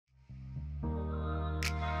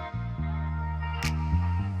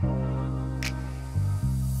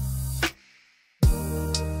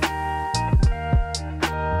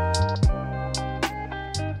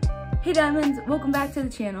Hey Diamonds, welcome back to the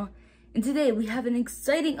channel. And today we have an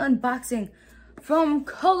exciting unboxing from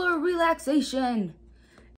Colorelaxation.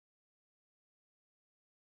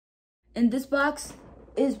 And this box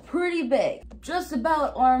is pretty big, just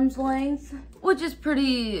about arm's length, which is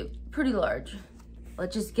pretty large.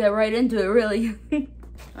 Let's just get right into it, really.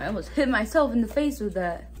 I almost hit myself in the face with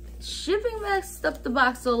that. Shipping messed up the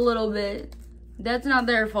box a little bit. That's not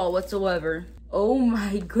their fault whatsoever. Oh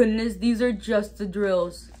my goodness, these are just the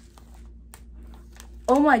drills.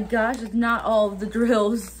 Oh my gosh, it's not all of the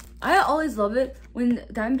drills. I always love it when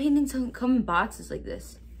diamond paintings come in boxes like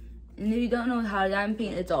this. And if you don't know how to diamond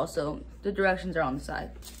paint, it's also, the directions are on the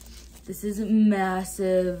side. This is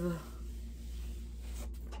massive.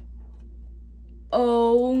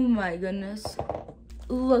 Oh my goodness.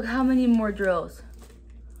 Look how many more drills.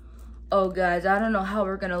 Oh guys, I don't know how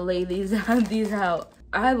we're gonna lay these out.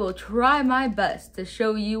 I will try my best to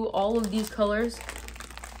show you all of these colors,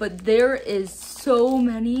 but there is so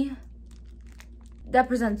many that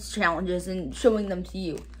presents challenges in showing them to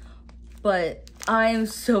you. But I am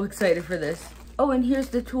so excited for this. Oh, and here's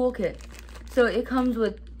the toolkit. So it comes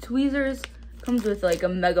with tweezers, comes with like a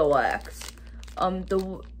mega wax,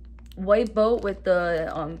 the white boat with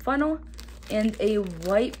the funnel, and a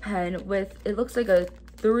white pen with, it looks like a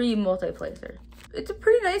 3 multiplacer. It's a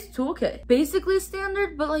pretty nice toolkit. Basically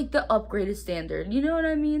standard, but like the upgraded standard. You know what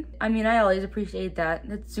I mean? I always appreciate that.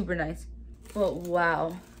 That's super nice. But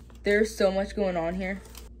wow, there's so much going on here.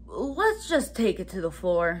 Let's just take it to the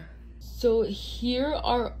floor. So here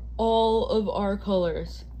are all of our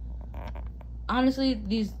colors. Honestly,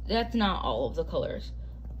 that's not all of the colors,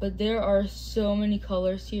 but there are so many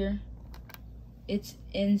colors here. It's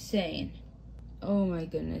insane. Oh my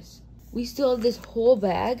goodness. We still have this whole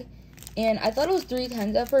bag. And I thought it was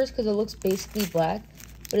 310s at first because it looks basically black,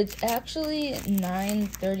 but it's actually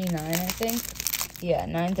 $9.39, I think. Yeah,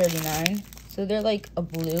 $9.39. So they're like a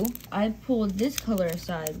blue. I pulled this color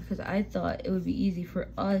aside because I thought it would be easy for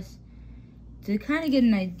us to kind of get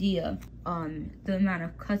an idea on the amount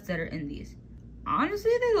of cuts that are in these.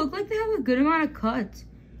 Honestly, they look like they have a good amount of cuts.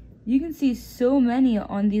 You can see so many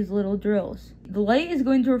on these little drills. The light is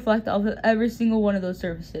going to reflect off of every single one of those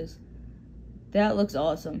surfaces. That looks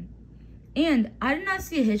awesome. And I did not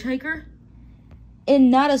see a hitchhiker in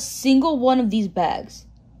not a single one of these bags.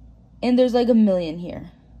 And there's like a million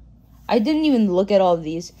here. I didn't even look at all of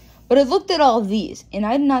these, but I looked at all of these and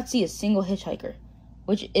I did not see a single hitchhiker,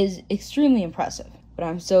 which is extremely impressive. But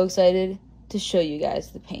I'm so excited to show you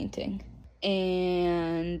guys the painting.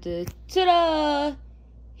 And ta-da!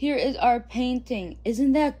 Here is our painting.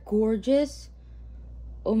 Isn't that gorgeous?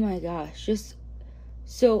 Oh my gosh,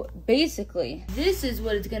 so basically, this is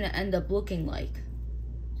what it's gonna end up looking like.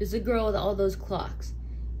 Just a girl with all those clocks.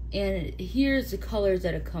 And here's the colors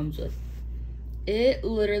that it comes with. It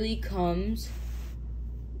literally comes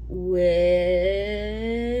with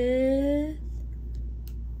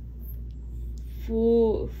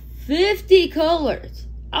 50 colors.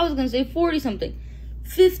 I was gonna say 40 something.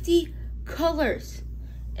 50 colors.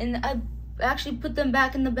 And I actually put them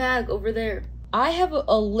back in the bag over there. I have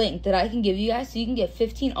a link that I can give you guys so you can get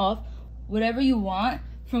 15 off whatever you want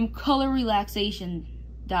from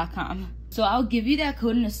Colorelaxation.com. So I'll give you that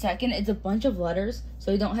code in a second. It's a bunch of letters,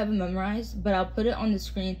 so I don't have it memorized, but I'll put it on the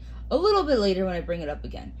screen a little bit later when I bring it up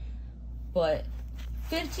again. But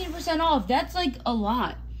 15% off, that's like a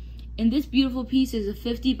lot. And this beautiful piece is a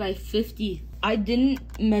 50 by 50. I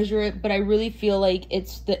didn't measure it, but I really feel like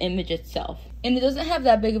it's the image itself. And it doesn't have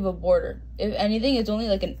that big of a border. If anything, it's only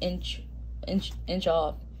like an inch and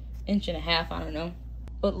a half, I don't know.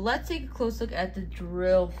 But let's take a close look at the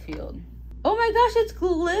drill field. Oh my gosh, it's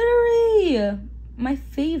glittery! My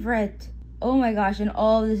favorite. Oh my gosh, and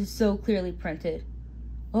all of this is so clearly printed.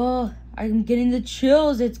 Oh, I'm getting the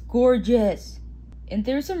chills. It's gorgeous. And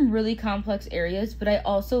there's some really complex areas, but I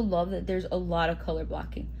also love that there's a lot of color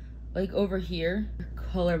blocking. Like over here,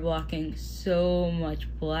 color blocking so much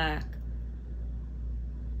black.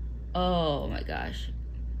 Oh my gosh.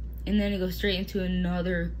 And then it goes straight into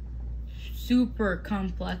another super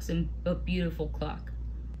complex and a beautiful clock.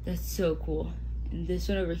 That's so cool. And this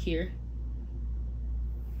one over here.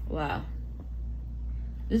 Wow.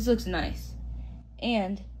 This looks nice.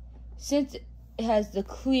 And since it has the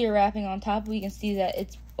clear wrapping on top, we can see that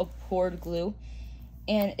it's a poured glue.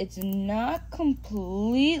 And it's not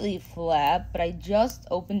completely flat, but I just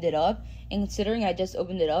opened it up. And considering I just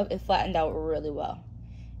opened it up, it flattened out really well.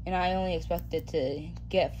 And I only expect it to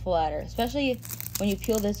get flatter, especially when you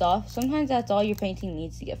peel this off. Sometimes that's all your painting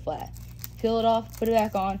needs to get flat. Peel it off, put it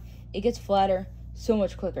back on, it gets flatter so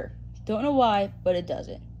much quicker. Don't know why, but it does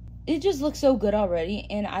it. It just looks so good already,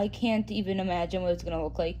 and I can't even imagine what it's gonna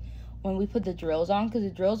look like when we put the drills on, because the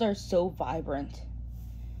drills are so vibrant.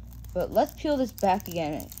 But let's peel this back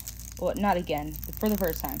again. Well, not again, but for the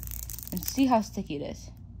first time. And see how sticky it is.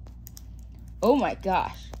 Oh my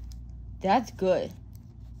gosh. That's good.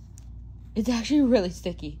 It's actually really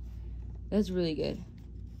sticky. That's really good.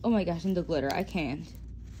 Oh my gosh, and the glitter. I can't.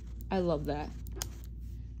 I love that.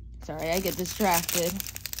 Sorry, I get distracted.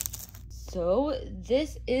 So,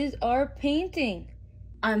 this is our painting.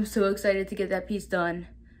 I'm so excited to get that piece done.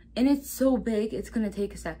 And it's so big, it's gonna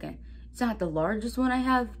take a second. It's not the largest one I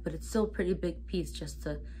have, but it's still a pretty big piece just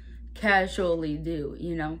to casually do,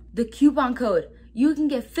 you know? The coupon code, you can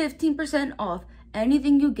get 15% off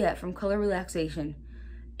anything you get from Colorelaxation.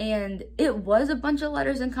 And it was a bunch of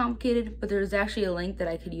letters and complicated, but there's actually a link that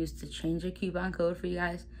I could use to change a coupon code for you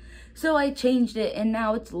guys. So I changed it, and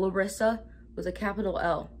now it's Larissa with a capital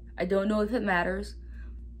L. I don't know if it matters,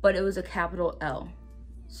 but it was a capital L.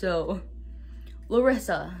 So,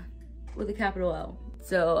 Larissa with a capital L.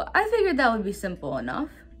 So I figured that would be simple enough.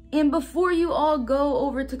 And before you all go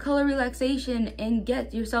over to Colorelaxation and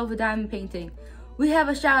get yourself a diamond painting, we have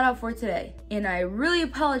a shout out for today. And I really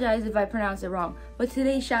apologize if I pronounce it wrong, but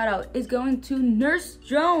today's shout out is going to Nurse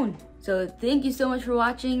Joan. So thank you so much for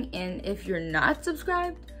watching, and if you're not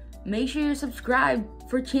subscribed, make sure you're subscribed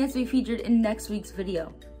for a chance to be featured in next week's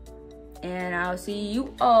video. And I'll see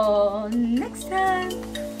you all next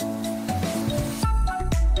time.